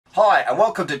Hi and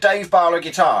welcome to Dave Barlow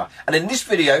Guitar, and in this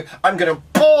video I'm going to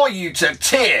bore you to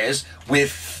tears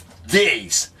with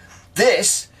these.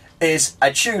 This is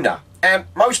a tuner, and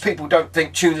most people don't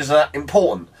think tuners are that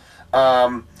important.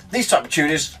 These type of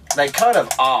tuners, they kind of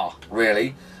are,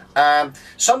 really.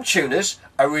 Some tuners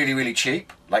are really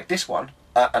cheap, like this one,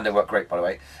 and they work great by the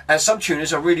way, and some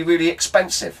tuners are really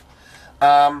expensive.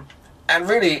 And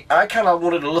really, I kind of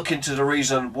wanted to look into the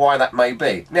reason why that may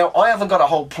be. Now, I haven't got a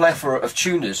whole plethora of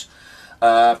tuners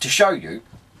to show you,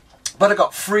 but I've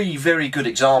got 3 very good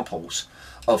examples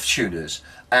of tuners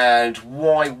and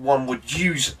why one would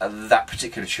use that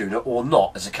particular tuner or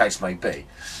not, as the case may be.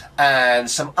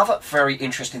 And some other very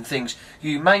interesting things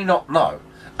you may not know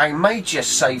and may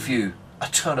just save you a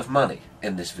ton of money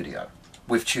in this video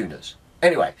with tuners.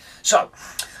 Anyway, so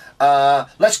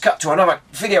let's cut to another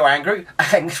video angle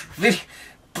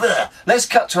let's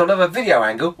cut to another video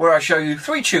angle where I show you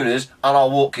 3 tuners and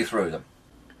I'll walk you through them.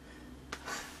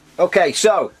 Okay,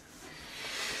 so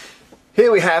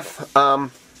here we have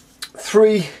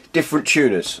 3 different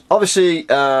tuners. Obviously,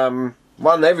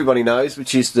 one everybody knows,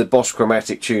 which is the Mooer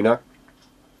Chromatic Tuner.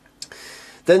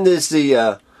 Then there's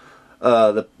the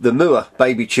Mooer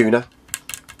Baby Tuner,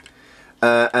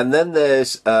 and then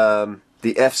there's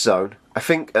the F Zone. I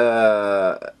think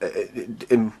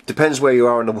it depends where you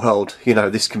are in the world. You know,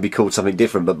 this can be called something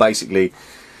different, but basically,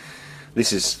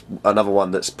 this is another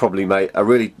one that's probably made a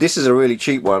really. This is a really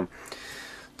cheap one.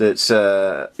 That's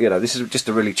you know, this is just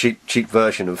a really cheap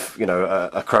version of, you know,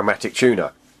 a chromatic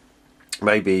tuner.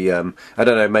 Maybe I don't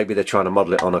know. Maybe they're trying to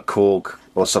model it on a Korg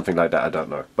or something like that. I don't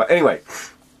know. But anyway,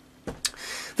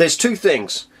 there's 2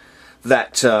 things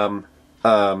that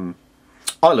I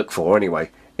look for anyway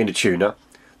in a tuner.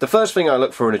 The first thing I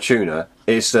look for in a tuner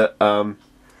is that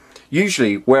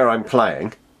usually where I'm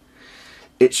playing,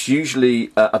 it's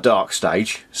usually a dark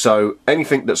stage, so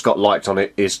anything that's got light on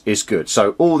it is good.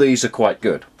 So all these are quite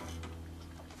good.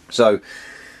 So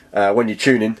when you're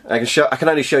tuning, I can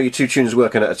only show you 2 tuners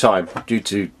working at a time due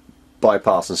to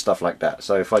bypass and stuff like that.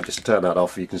 So if I just turn that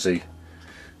off, you can see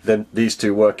then these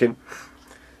 2 working.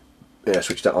 Yeah,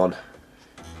 switch that on.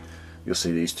 You'll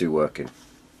see these 2 working.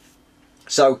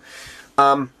 So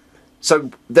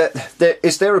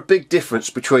is there a big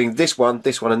difference between this one,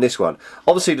 and this one?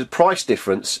 Obviously the price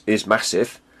difference is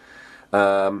massive.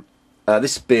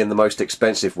 This being the most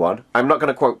expensive one. I'm not going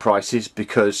to quote prices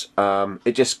because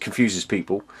it just confuses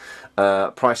people.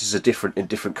 Prices are different in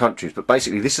different countries, but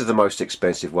basically this is the most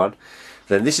expensive one.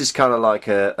 Then this is kind of like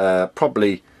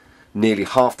probably nearly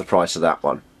half the price of that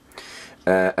one.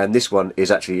 And this one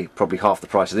is actually probably half the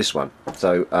price of this one.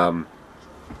 So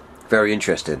very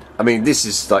interesting. I mean, this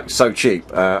is like so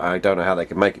cheap. I don't know how they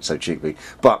can make it so cheaply,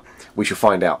 but we shall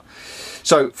find out.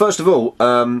 So first of all,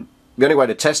 the only way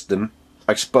to test them,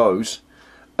 I suppose,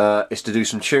 is to do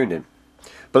some tuning.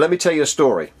 But let me tell you a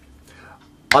story.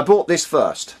 I bought this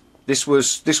first. This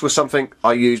was something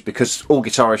I used because all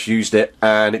guitarists used it,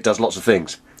 and it does lots of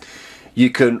things.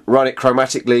 You can run it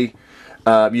chromatically.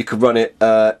 You can run it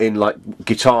in like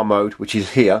guitar mode, which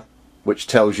is here, which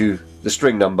tells you the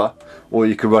string number, or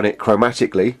you can run it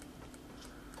chromatically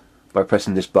by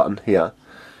pressing this button here,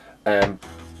 and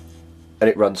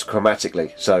it runs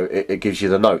chromatically, so it gives you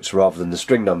the notes rather than the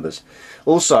string numbers.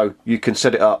 Also, you can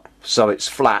set it up so it's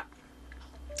flat.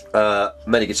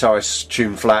 Many guitarists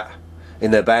tune flat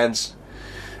in their bands,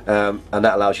 and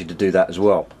that allows you to do that as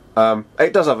well.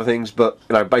 It does other things, but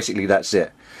you know, basically that's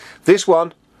it. This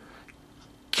one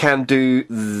can do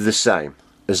the same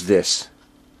as this.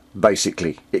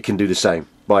 Basically, it can do the same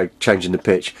by changing the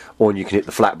pitch, or you can hit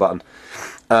the flat button.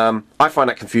 I find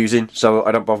that confusing, so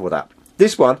I don't bother with that.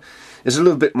 This one is a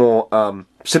little bit more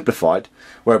simplified,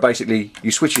 where basically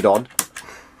you switch it on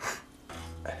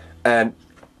and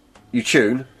you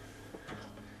tune,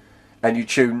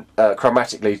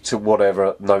 chromatically to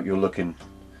whatever note you're looking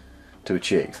to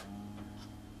achieve.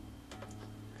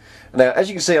 Now, as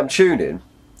you can see, I'm tuning.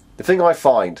 The thing I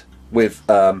find with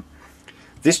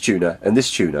this tuner and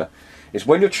this tuner is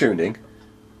when you're tuning,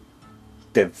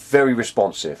 they're very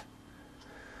responsive.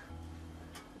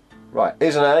 Right,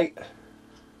 here's an 8,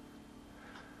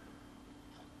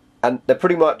 and they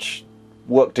pretty much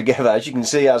work together. As you can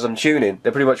see, as I'm tuning,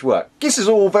 they pretty much work. This is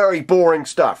all very boring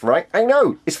stuff, right? I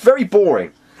know, it's very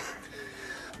boring.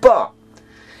 But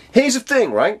here's the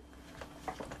thing, right?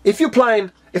 If you're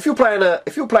playing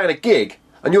a gig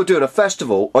and you're doing a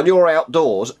festival and you're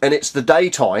outdoors and it's the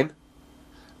daytime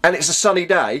and it's a sunny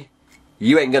day,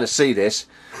 you ain't going to see this.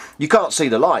 You can't see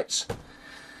the lights.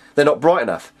 They're not bright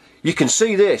enough. You can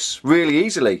see this really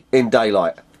easily in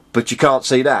daylight. but you can't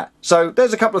see that. So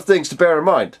there's a couple of things to bear in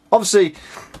mind. Obviously,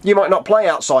 you might not play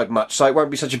outside much, so it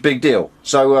won't be such a big deal.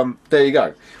 So there you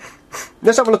go.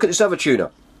 Let's have a look at this other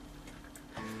tuner.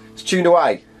 It's tuned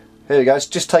away. Here we go. Let's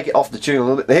just take it off the tune a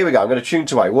little bit. Here we go. I'm going to tune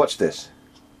to A. Watch this.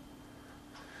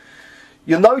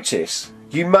 You'll notice,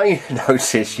 you may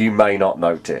notice, you may not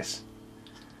notice,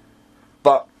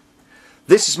 but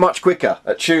this is much quicker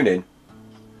at tuning,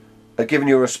 at giving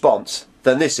you a response,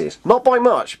 than this is. Not by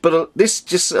much, but this is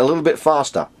just a little bit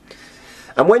faster.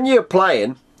 And when you're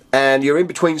playing and you're in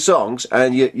between songs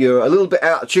and you're a little bit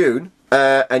out of tune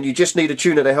and you just need a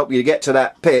tuner to help you get to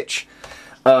that pitch,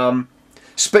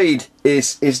 speed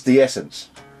is the essence.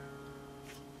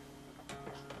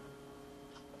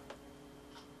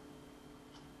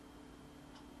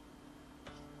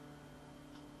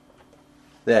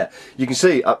 There, you can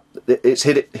see it's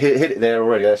hit it there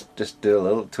already. Let's just do a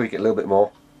little, tweak it a little bit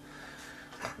more.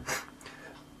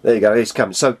 There you go, it's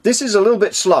coming. So this is a little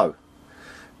bit slow.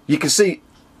 You can see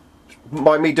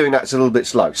by me doing that, it's a little bit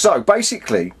slow. So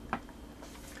basically,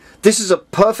 this is a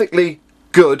perfectly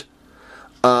good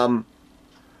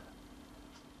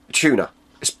tuner.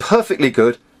 It's perfectly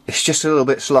good. It's just a little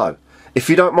bit slow. If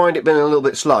you don't mind it being a little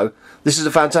bit slow, this is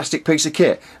a fantastic piece of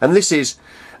kit. And this is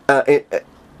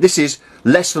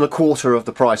less than a quarter of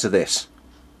the price of this.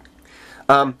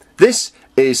 This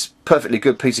is perfectly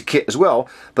good piece of kit as well,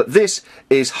 but this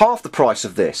is half the price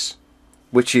of this,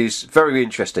 which is very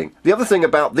interesting. The other thing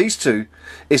about these two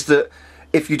is that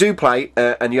if you do play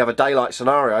and you have a daylight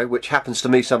scenario, which happens to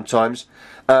me sometimes,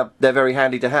 they're very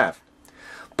handy to have.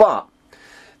 But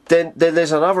then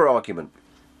there's another argument.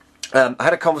 I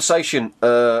had a conversation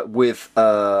with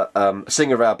a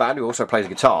singer of our band who also plays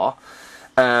guitar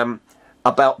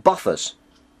about buffers.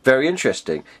 Very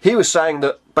interesting. He was saying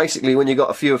that basically when you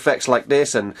got a few effects like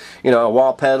this and a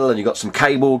wah pedal and you got some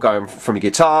cable going from your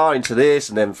guitar into this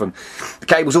and then from the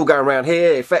cables all going around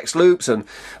here, effects loops and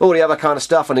all the other kind of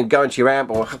stuff, and then going to your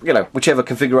amp or whichever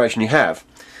configuration you have.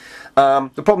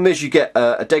 The problem is you get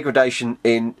a degradation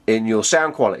in your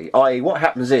sound quality, i.e. what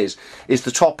happens is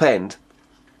the top end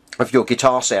of your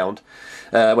guitar sound,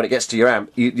 when it gets to your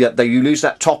amp, you lose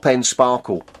that top end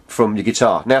sparkle from your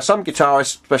guitar. Now some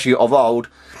guitarists, especially of old,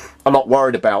 are not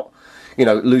worried about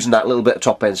losing that little bit of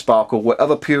top end sparkle. Where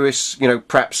other purists,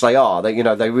 perhaps they are.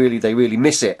 They really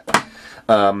miss it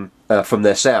from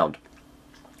their sound.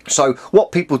 So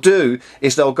what people do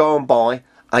is they'll go and buy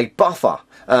a buffer,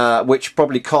 which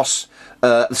probably costs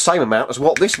the same amount as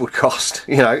what this would cost,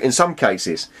 in some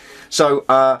cases.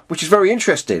 So which is very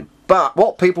interesting. But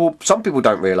what some people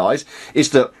don't realise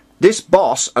is that this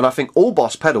Boss, and I think all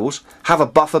Boss pedals, have a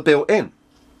buffer built in.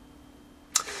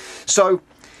 So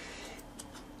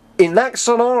in that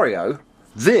scenario,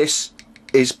 this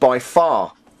is by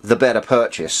far the better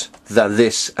purchase than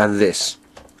this and this,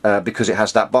 because it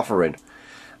has that buffer in.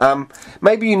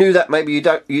 Maybe you knew that, maybe you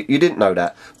don't. You didn't know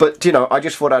that, but I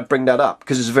just thought I'd bring that up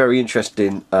because it's a very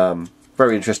interesting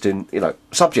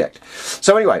subject.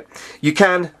 So anyway, you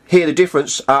can hear the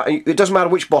difference. It doesn't matter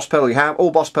which Boss pedal you have.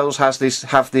 All Boss pedals have this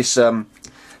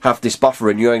buffer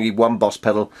in. You only need one Boss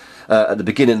pedal at the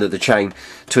beginning of the chain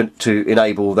to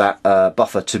enable that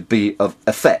buffer to be of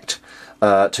effect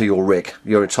to your rig,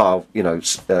 your entire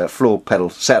floor pedal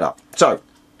setup. So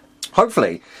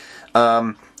hopefully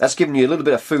that's given you a little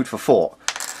bit of food for thought.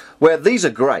 Where these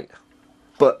are great,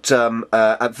 but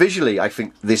visually I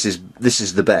think this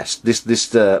is the best.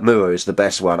 This Mooer is the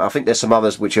best one. I think there's some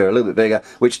others which are a little bit bigger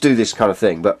which do this kind of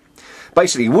thing, but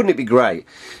basically wouldn't it be great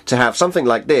to have something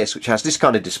like this which has this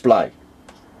kind of display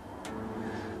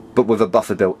but with a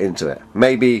buffer built into it?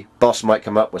 Maybe Boss might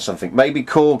come up with something. Maybe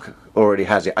Korg already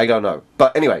has it. I don't know.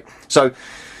 But anyway, so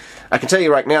I can tell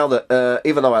you right now that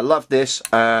even though I love this,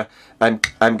 I'm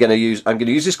going to use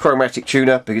this chromatic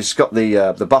tuner because it's got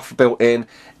the buffer built in.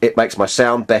 It makes my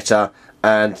sound better,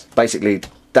 and basically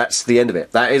that's the end of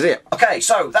it. That is it. Okay,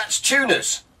 so that's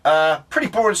tuners. Pretty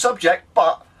boring subject,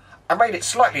 but I made it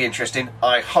slightly interesting,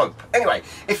 I hope. Anyway,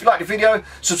 if you liked the video,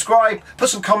 subscribe, put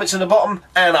some comments in the bottom,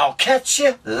 and I'll catch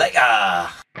you later.